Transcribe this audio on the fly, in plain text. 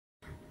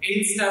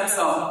8 steps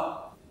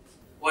up.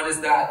 What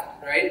is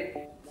that,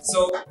 right?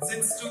 So,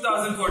 since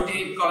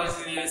 2014,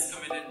 Collegedunia is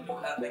committed to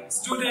helping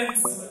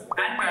students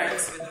and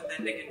parents with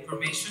authentic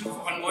information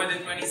on more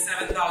than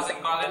 27,000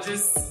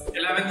 colleges,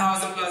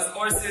 11,000 plus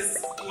courses,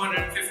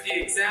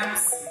 250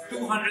 exams,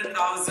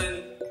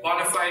 200,000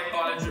 bona fide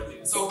college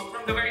reviews. So,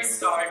 from the very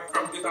start,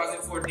 from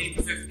 2014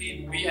 to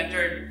 15, we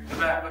entered the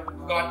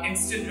web, got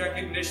instant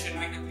recognition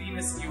with the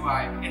cleanest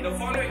UI. In the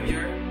following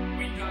year,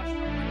 we got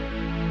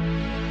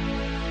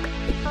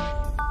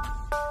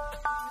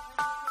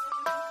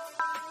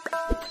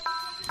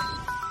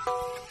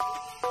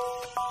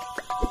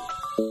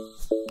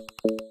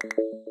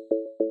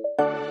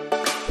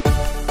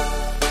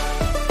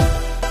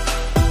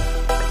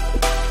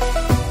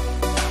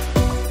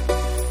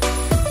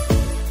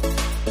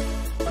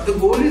the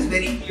goal is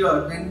very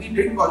clear. When we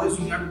did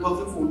Collegedunia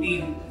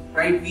 2014,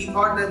 right, we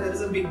thought that there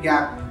is a big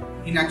gap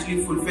in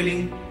actually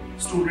fulfilling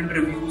student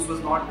reviews was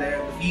not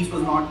there, the fees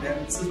was not there.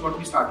 This is what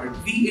we started.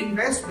 We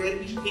invest where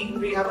we think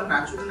we have a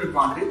natural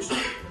advantage,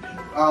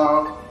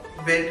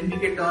 where we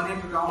can turn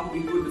it around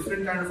into a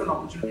different kind of an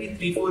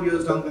opportunity 3-4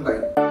 years down the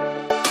line.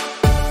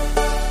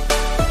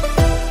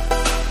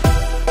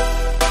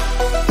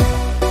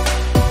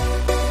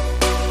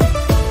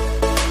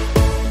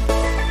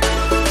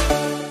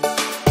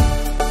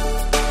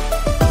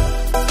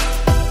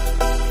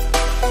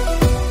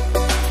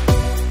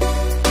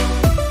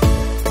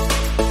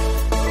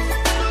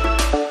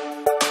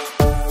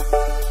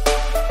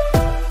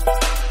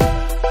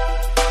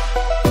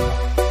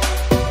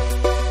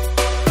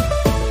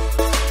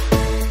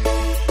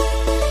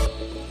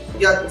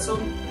 Yeah, so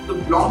the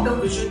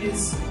long-term vision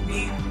is to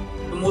be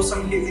the most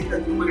amazing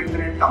consumer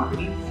internet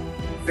company,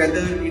 whether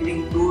it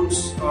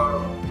includes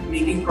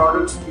making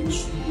products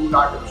which include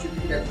artificial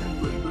intelligence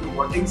going into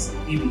robotics,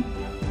 maybe.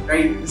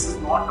 Right? This is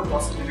not a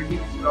possibility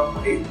of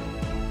today.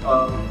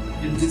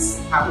 Will this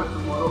happen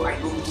tomorrow? I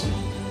don't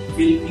know.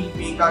 Will we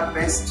make our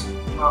best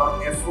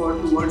effort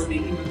towards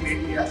making a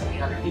great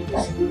reality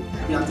possible?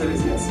 The answer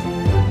is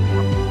yes.